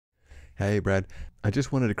Hey Brad, I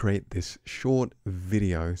just wanted to create this short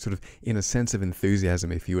video, sort of in a sense of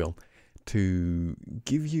enthusiasm, if you will, to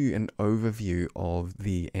give you an overview of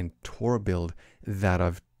the Antora build that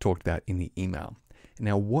I've talked about in the email.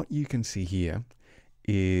 Now, what you can see here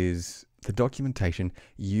is the documentation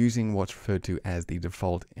using what's referred to as the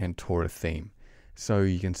default Antora theme. So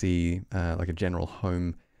you can see like a general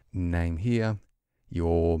home name here,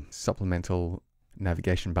 your supplemental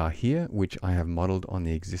navigation bar here, which I have modeled on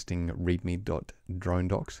the existing readme.drone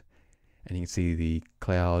docs. And you can see the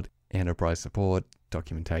cloud, enterprise support,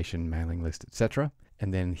 documentation, mailing list, etc.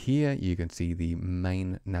 And then here you can see the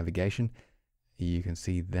main navigation. You can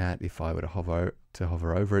see that if I were to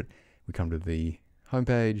hover over it, we come to the home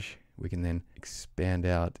page. We can then expand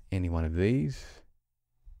out any one of these.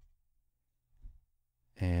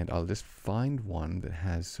 And I'll just find one that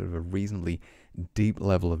has sort of a reasonably deep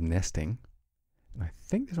level of nesting. I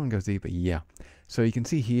think this one goes deeper, yeah. So you can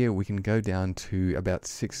see here we can go down to about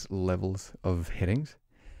 6 levels of headings.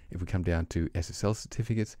 If we come down to SSL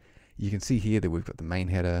certificates, you can see here that we've got the main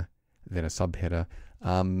header, then a subheader.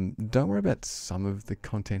 Don't worry about some of the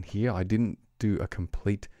content here. I didn't do a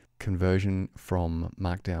complete conversion from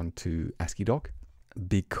Markdown to AsciiDoc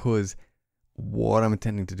because what I'm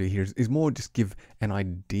intending to do here is more just give an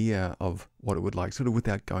idea of what it would like, sort of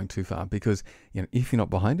without going too far, because if you're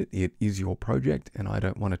not behind it, it is your project, and I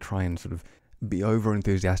don't want to try and sort of be over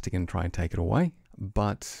enthusiastic and try and take it away,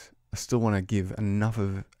 but I still want to give enough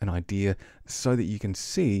of an idea so that you can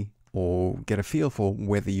see or get a feel for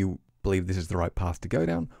whether you believe this is the right path to go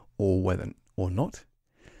down or whether or not.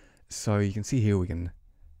 So you can see here we can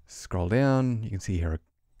scroll down, you can see here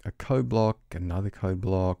a code block, another code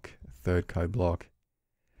block, third code block.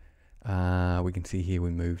 We can see here we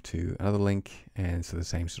move to another link, and so the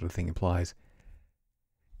same sort of thing applies.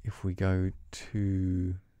 If we go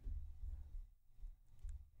to,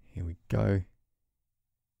 here we go.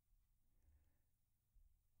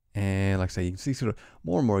 And like I say, you can see sort of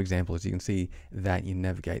more and more examples. You can see that you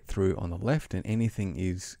navigate through on the left and anything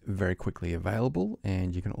is very quickly available.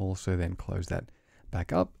 And you can also then close that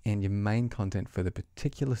back up, and your main content for the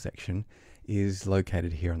particular section is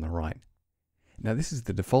located here on the right. Now this is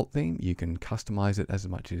the default theme. You can customize it as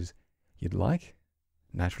much as you'd like.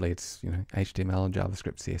 Naturally it's HTML,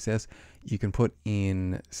 JavaScript, CSS. You can put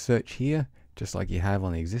in search here, just like you have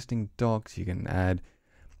on the existing docs. You can add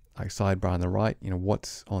a sidebar on the right,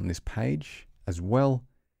 what's on this page as well.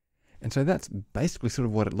 And so that's basically sort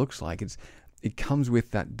of what it looks like. It comes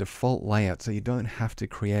with that default layout, so you don't have to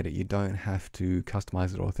create it. You don't have to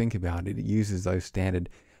customize it or think about it. It uses those standard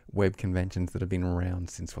web conventions that have been around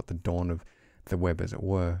since the dawn of the web, as it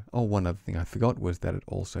were. Oh, one other thing I forgot was that it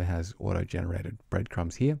also has auto-generated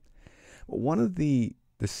breadcrumbs here. But one of the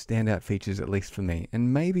standout features, at least for me,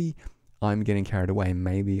 and maybe I'm getting carried away,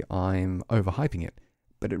 maybe I'm overhyping it,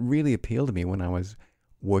 but it really appealed to me when I was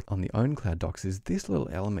working on the OwnCloud docs, is this little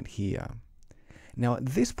element here. Now at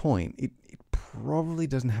this point, it probably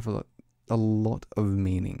doesn't have a lot of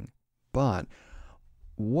meaning, but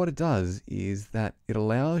what it does is that it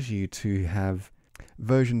allows you to have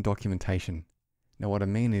version documentation. Now what I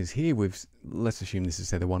mean is here let's assume this is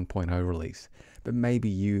say the 1.0 release, but maybe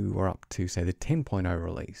you are up to say the 10.0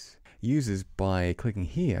 release. Users, by clicking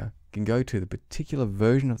here, can go to the particular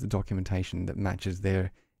version of the documentation that matches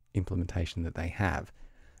their implementation that they have.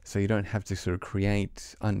 So you don't have to sort of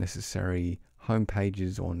create unnecessary home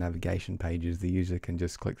pages or navigation pages. The user can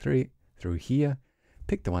just click through here,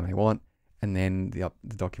 pick the one they want, and then the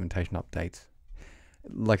documentation updates.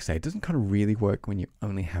 Like I say, it doesn't kind of really work when you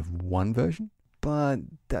only have one version, but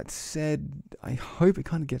that said, I hope it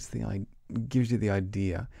kind of gives you the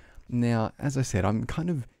idea. Now, as I said, I'm kind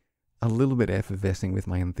of a little bit effervescing with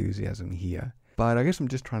my enthusiasm here, but I guess I'm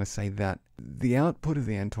just trying to say that the output of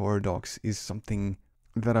the Antora docs is something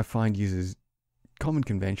that I find uses common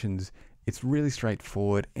conventions. It's really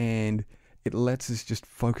straightforward, and it lets us just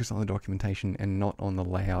focus on the documentation and not on the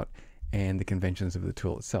layout and the conventions of the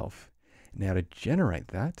tool itself. Now to generate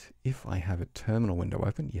that, if I have a terminal window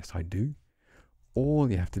open, yes I do,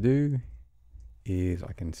 all you have to do is,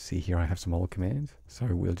 I can see here I have some old commands, so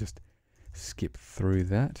we'll just skip through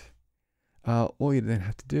that. All you then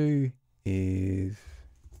have to do is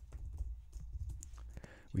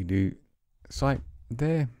we do site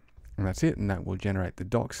there, and that's it, and that will generate the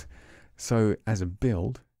docs. So as a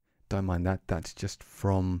build, don't mind that, that's just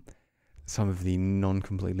from some of the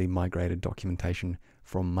non-completely migrated documentation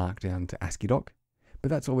from Markdown to AsciiDoc, but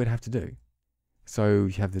that's all we'd have to do. So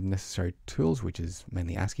you have the necessary tools, which is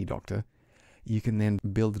mainly AsciiDoctor. You can then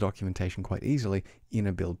build the documentation quite easily in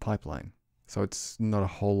a build pipeline. So it's not a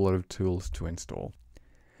whole lot of tools to install.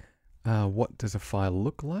 What does a file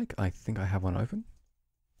look like? I think I have one open.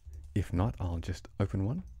 If not, I'll just open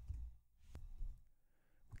one.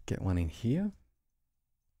 Get one in here.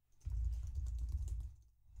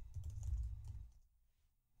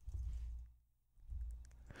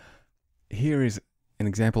 Here is an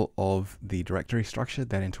example of the directory structure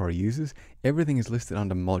that Antora uses. Everything is listed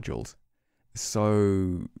under modules.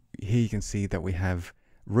 So here you can see that we have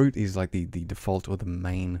root is like the default or the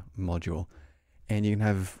main module. And you can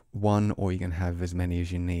have one or you can have as many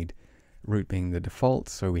as you need. Root being the default,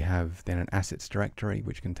 so we have then an assets directory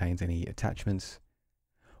which contains any attachments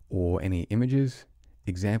or any images,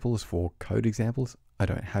 examples for code examples. I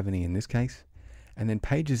don't have any in this case. And then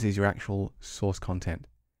pages is your actual source content.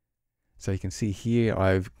 So you can see here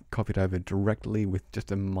I've copied over directly with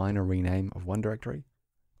just a minor rename of one directory.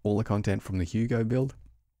 All the content from the Hugo build.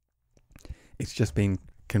 It's just been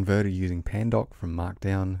converted using Pandoc from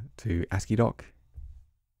Markdown to AsciiDoc.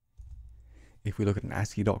 If we look at an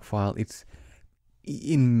AsciiDoc file, it's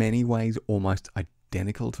in many ways almost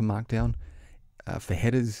identical to Markdown. For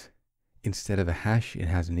headers, instead of a hash, it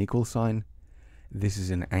has an equal sign. This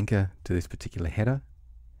is an anchor to this particular header.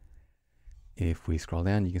 If we scroll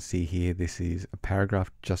down, you can see here, this is a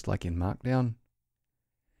paragraph just like in Markdown.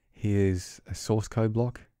 Here's a source code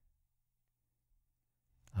block.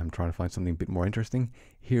 I'm trying to find something a bit more interesting.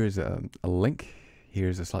 Here is a link.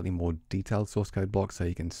 Here's a slightly more detailed source code block, so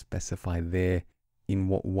you can specify there in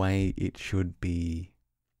what way it should be,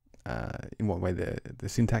 in what way the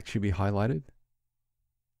syntax should be highlighted.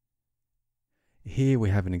 Here we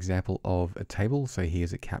have an example of a table, so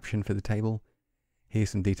here's a caption for the table. Here's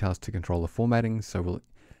some details to control the formatting, so we'll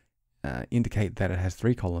indicate that it has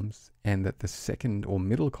 3 columns and that the second or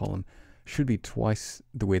middle column should be twice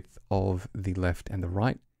the width of the left and the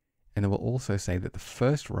right. And it will also say that the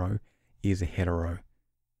first row is a header row,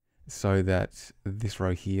 so that this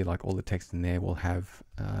row here, like all the text in there, will have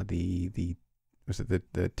the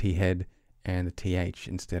T head and the TH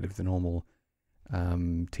instead of the normal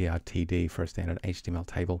TRTD for a standard HTML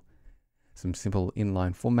table. Some simple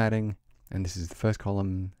inline formatting, and this is the first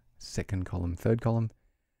column, second column, third column.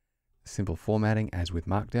 Simple formatting as with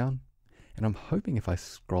Markdown. And I'm hoping if I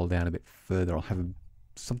scroll down a bit further, I'll have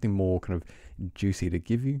something more kind of juicy to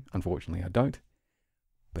give you. Unfortunately, I don't.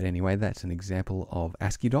 But anyway, that's an example of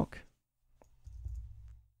AsciiDoc.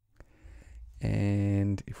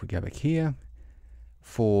 And if we go back here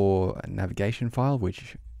for a navigation file,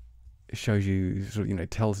 which shows you, sort of,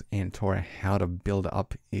 tells Antora how to build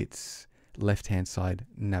up its left-hand side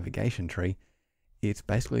navigation tree, it's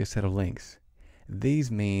basically a set of links.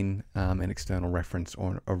 These mean an external reference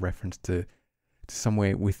or a reference to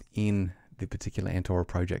somewhere within the particular Antora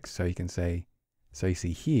project. So you can say, so you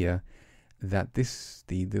see here that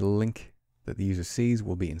the link that the user sees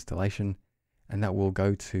will be installation, and that will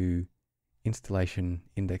go to installation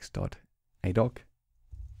index.adoc,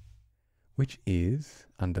 which is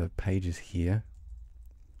under pages here,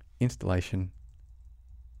 installation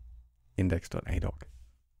index.adoc.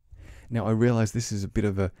 Now I realize this is a bit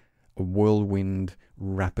of a whirlwind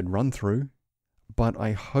rapid run through, but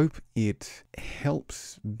I hope it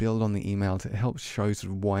helps build on the email, to help show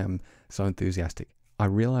sort of why I'm so enthusiastic. I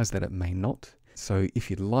realize that it may not. So if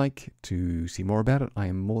you'd like to see more about it, I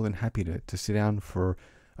am more than happy to sit down for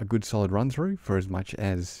a good solid run through for as much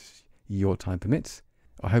as your time permits.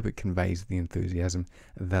 I hope it conveys the enthusiasm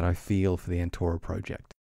that I feel for the Antora project.